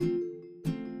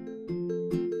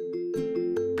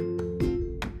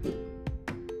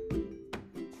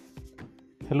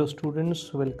Hello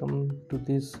students, welcome to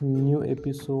this new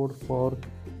episode for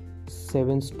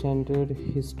 7th standard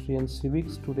history and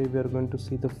civics. Today we are going to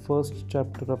see the first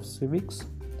chapter of civics,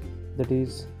 that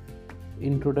is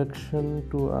introduction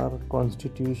to our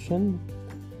constitution.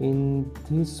 In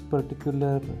this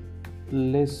particular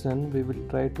lesson we will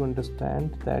try to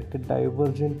understand that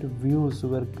divergent views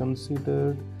were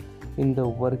considered in the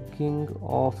working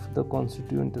of the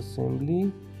Constituent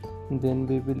Assembly. Then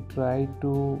we will try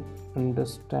to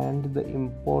understand the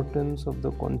importance of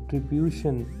the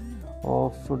contribution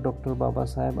of Dr.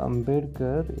 Babasaheb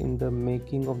Ambedkar in the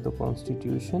making of the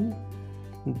Constitution.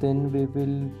 Then we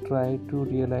will try to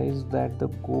realize that the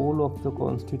goal of the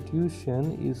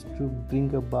Constitution is to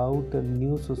bring about a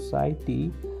new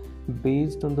society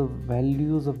based on the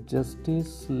values of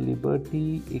justice,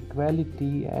 liberty,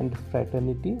 equality, and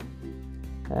fraternity.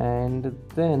 And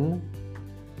then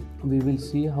we will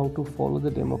see how to follow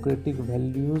the democratic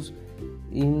values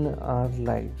in our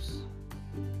lives.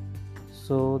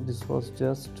 So this was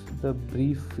just the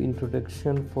brief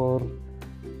introduction for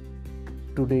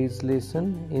today's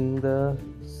lesson. In the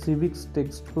civics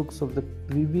textbooks of the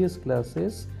previous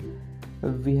classes,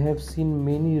 we have seen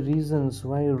many reasons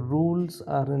why rules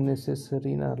are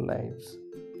necessary in our lives.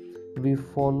 We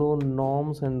follow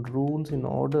norms and rules in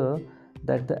order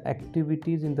that the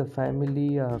activities in the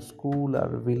family, our school,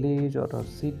 our village, or our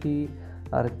city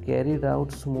are carried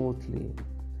out smoothly.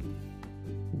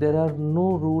 There are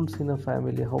no rules in a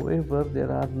family, however,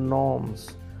 there are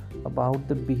norms about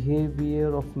the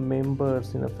behavior of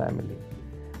members in a family.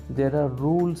 There are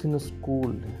rules in a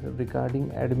school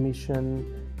regarding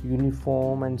admission,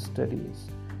 uniform, and studies.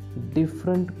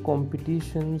 Different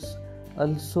competitions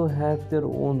also have their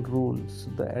own rules.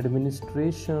 The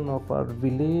administration of our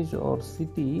village or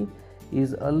city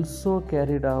is also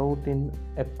carried out in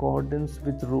accordance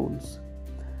with rules.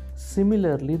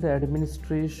 Similarly, the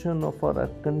administration of our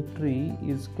country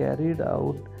is carried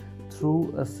out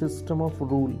through a system of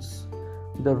rules.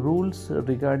 The rules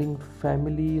regarding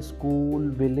family, school,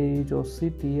 village, or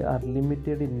city are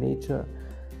limited in nature,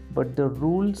 but the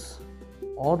rules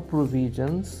or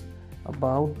provisions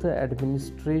about the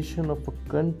administration of a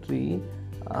country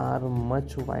are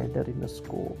much wider in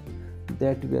scope.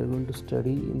 That we are going to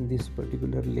study in this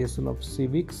particular lesson of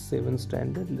civics, 7th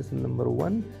standard, lesson number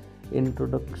 1,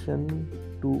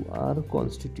 introduction to our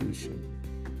constitution.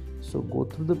 So go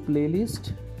through the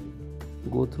playlist,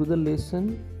 go through the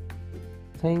lesson.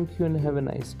 Thank you and have a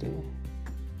nice day.